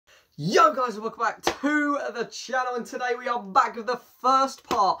Yo guys, welcome back to the channel, and today we are back with the first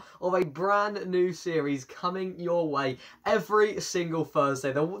part of a brand new series coming your way every single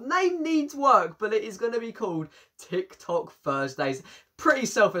Thursday. The name needs work, but it is going to be called TikTok Thursdays. Pretty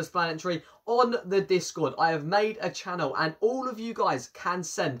self-explanatory. On the Discord, I have made a channel and all of you guys can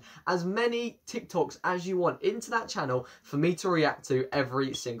send as many TikToks as you want into that channel for me to react to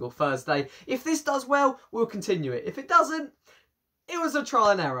every single Thursday. If this does well, we'll continue it. If it doesn't, it was a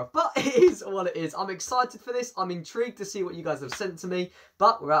trial and error, but it is what it is. I'm excited for this. I'm intrigued to see what you guys have sent to me.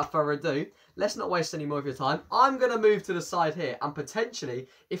 But without further ado, let's not waste any more of your time. I'm going to move to the side here. And potentially,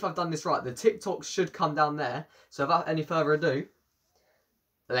 if I've done this right, the TikToks should come down there. So without any further ado,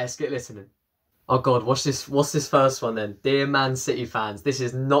 let's get listening. Oh God, what's this first one then? Dear Man City fans, this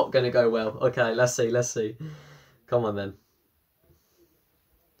is not going to go well. Okay, let's see. Come on then.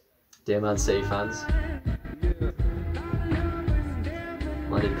 Dear Man City fans.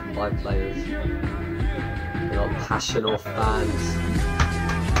 Money combined players. They're not passion or fans.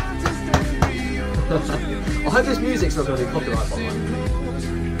 I hope this music's not going to be copyright, by the way.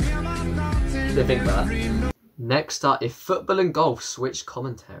 They think that. Next up, if football and golf switch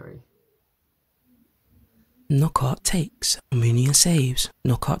commentary. Knockout takes, Almunia saves.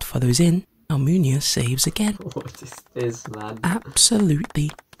 Knockout follows in, Almunia saves again. What is this, man?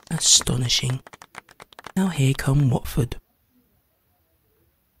 Absolutely astonishing. Now here come Watford.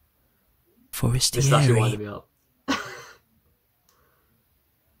 This is actually winding me Forestieri. up.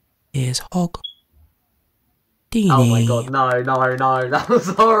 Here's Hogg. Dini. Oh my God, no, that was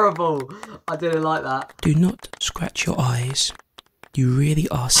horrible. I didn't like that. Do not scratch your eyes. You really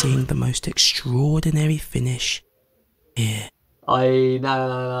are seeing the most extraordinary finish here.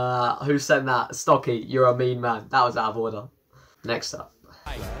 No. Who sent that? Stocky, you're a mean man. That was out of order. Next up.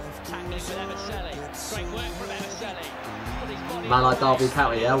 Man like Derby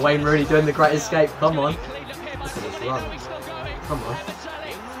County, yeah? Wayne Rooney doing the great escape. Come on. Look at this run. Come on.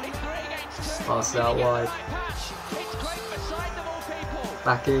 Pass it out wide.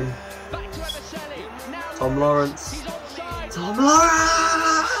 Back in. Tom Lawrence. Tom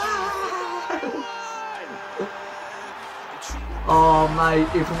Lawrence! Oh mate,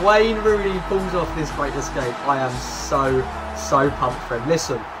 if Wayne Rooney pulls off this great escape, I am so pumped for him.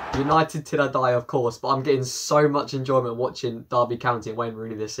 Listen, United till I die, of course, but I'm getting so much enjoyment watching Derby County and Wayne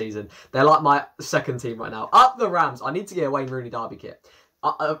Rooney this season. They're like my second team right now. Up the Rams! I need to get a Wayne Rooney Derby kit.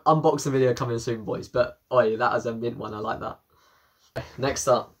 Unboxing video coming soon, boys. But oh yeah, that is a mint one. I like that. Next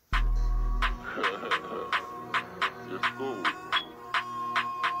up.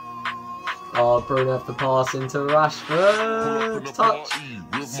 Oh, Bruno have the pass into Rashford. Touch.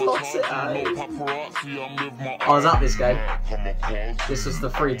 Slots it out. I was at this game. This was the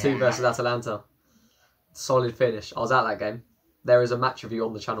 3-2 versus Atalanta. Solid finish. I was at that game. There is a match review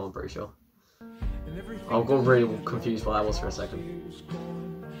on the channel, I'm pretty sure. I got really confused what that was for a second.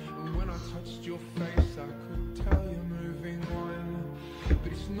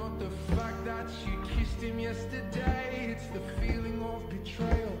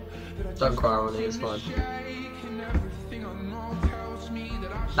 Don't cry on it, it's fine.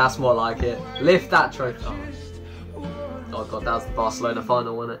 That's more like it. Lift that trophy. Oh God, that was the Barcelona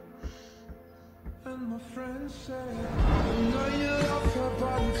final, wasn't it?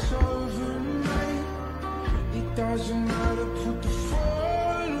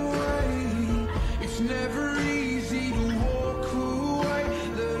 It's never easy to walk away.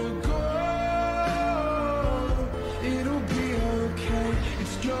 Let her go. It'll be okay.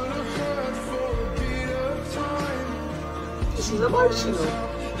 It's gonna hurt for a bit of time. This is emotional.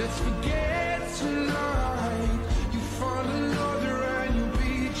 Let's forget tonight. You find another and you'll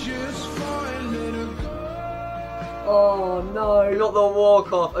be just fine. Let her go. Oh no, not the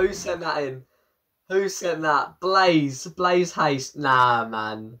walk-off. Who sent that in? Who sent that? Blaze Haste. Nah,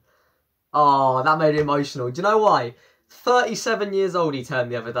 man. Oh, that made it emotional. Do you know why? 37 years old he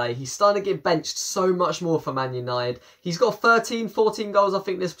turned the other day. He's starting to get benched so much more for Man United. He's got 13, 14 goals, I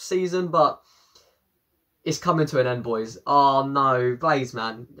think, this season, but it's coming to an end, boys. Oh, no. Blaze,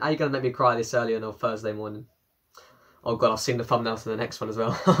 man. How are you going to make me cry this early on a Thursday morning? Oh, God, I've seen the thumbnail to the next one as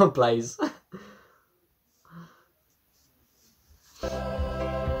well. Blaze.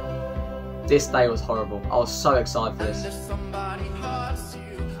 This day was horrible. I was so excited for this.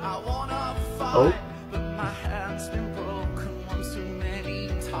 Oh.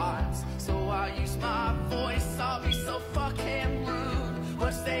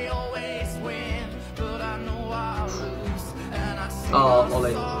 Oh,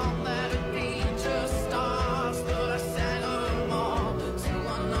 Ollie.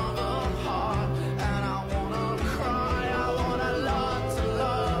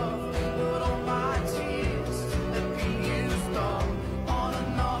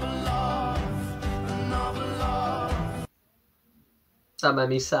 That made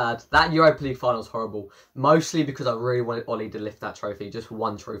me sad. That Europa League final was horrible. Mostly because I really wanted Ollie to lift that trophy. Just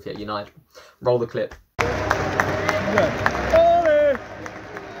one trophy at United. Roll the clip. Ollie!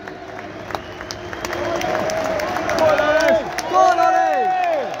 Go on, Ollie!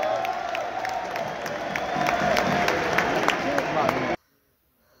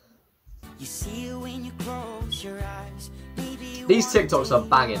 You see it when you close your eyes. These TikToks are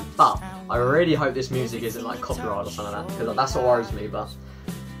banging, but I really hope this music isn't like copyright or something like that, because that's what worries me. But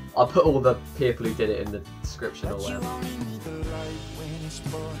I'll put all the people who did it in the description or whatever.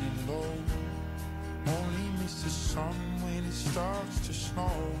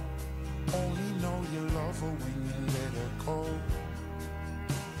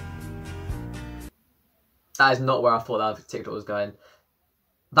 That is not where I thought that TikTok was going.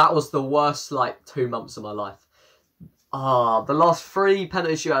 That was the worst like 2 months of my life. The last 3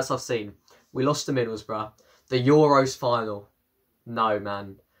 penalty shootouts I've seen. We lost to Middlesbrough. The Euros final. No,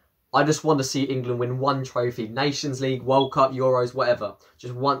 man. I just want to see England win one trophy. Nations League, World Cup, Euros, whatever.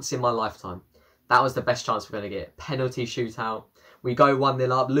 Just once in my lifetime. That was the best chance we're going to get. Penalty shootout. We go 1-0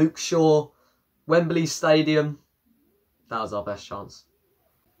 up. Luke Shaw. Wembley Stadium. That was our best chance.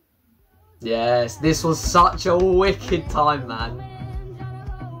 Yes, this was such a wicked time, man.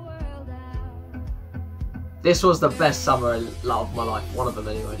 This was the best summer of my life. One of them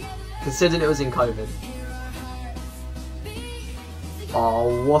anyway. Considering it was in COVID.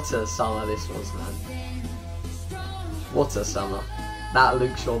 Oh, what a summer this was, man. What a summer. That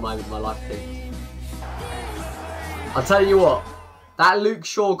Luke Shaw moment in my life too. I'll tell you what. That Luke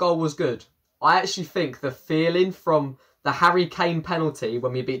Shaw goal was good. I actually think the feeling from the Harry Kane penalty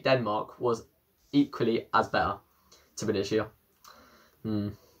when we beat Denmark was equally as better to be this year.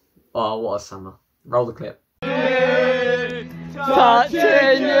 Oh, what a summer. Roll the clip.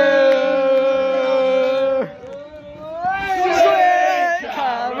 Touching you! Sweet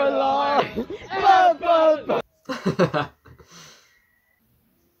Caroline!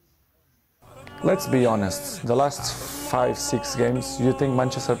 Let's be honest, the last 5-6 games, you think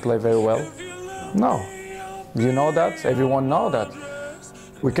Manchester play very well? No. You know that, everyone know that.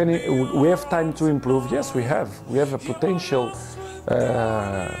 We have time to improve, yes we have. We have a potential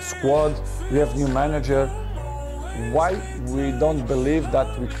squad, we have new manager. Why we don't believe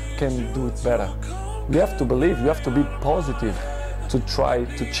that we can do it better? We have to believe, we have to be positive to try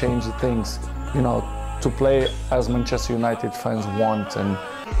to change the things, you know, to play as Manchester United fans want. And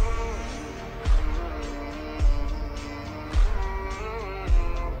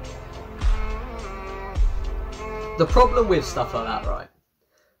the problem with stuff like that, right?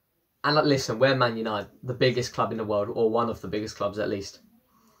 And like, listen, we're Man United, the biggest club in the world, or one of the biggest clubs at least.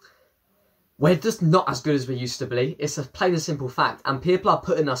 We're just not as good as we used to be. It's a plain and simple fact. And people are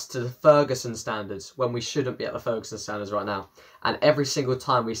putting us to the Ferguson standards when we shouldn't be at the Ferguson standards right now. And every single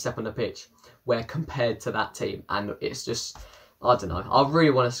time we step on the pitch, we're compared to that team. And it's just, I don't know. I really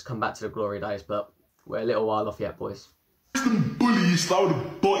want us to come back to the glory days, but we're a little while off yet, boys. Bully, start with a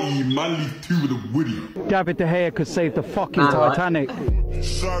body, man leave 2 with a woody. David De Gea could save the fucking Man, right? Titanic.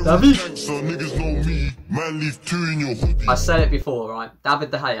 David. So niggas know me, man leave 2 in your hoodie. I said it before, right? David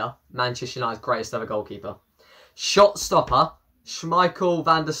De Gea, Manchester United's greatest ever goalkeeper. Shot stopper, Schmeichel,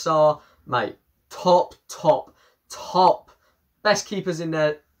 Van der Sar, mate, top. Best keepers in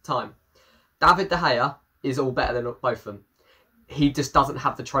their time. David De Gea is all better than both of them. He just doesn't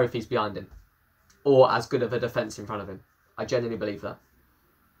have the trophies behind him. Or as good of a defence in front of him. I genuinely believe that.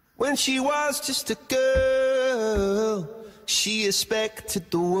 When she was just a girl, she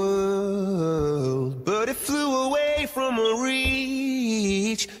expected the world, but it flew away from her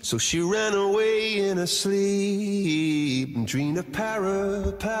reach. So she ran away in her sleep and dreamed of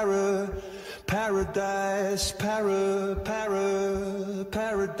paradise, paradise.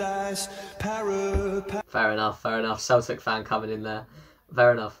 Fair enough. Celtic fan coming in there.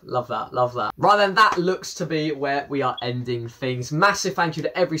 Fair enough. Love that. Right then, that looks to be where we are ending things. Massive thank you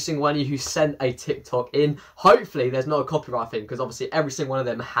to every single one of you who sent a TikTok in. Hopefully there's not a copyright thing, because obviously every single one of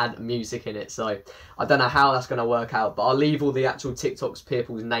them had music in it. So I don't know how that's going to work out, but I'll leave all the actual TikToks,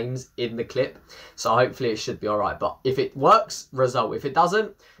 people's names in the clip. So hopefully it should be alright. But if it works, result. If it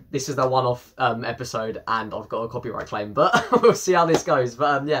doesn't, this is the one-off episode and I've got a copyright claim. But we'll see how this goes.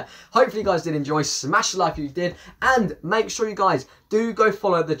 But yeah, hopefully you guys did enjoy. Smash the like if you did. And make sure you guys do go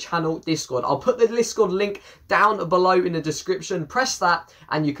follow the channel Discord. I'll put the Discord link down below in the description. Press that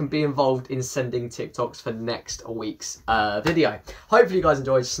and you can be involved in sending TikToks for next week's video. Hopefully you guys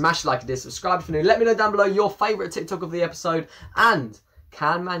enjoyed. Smash the like if you did. Subscribe if you're new. Let me know down below your favourite TikTok of the episode. And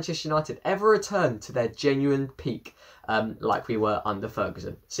can Manchester United ever return to their genuine peak like we were under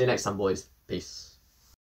Ferguson? See you next time, boys. Peace.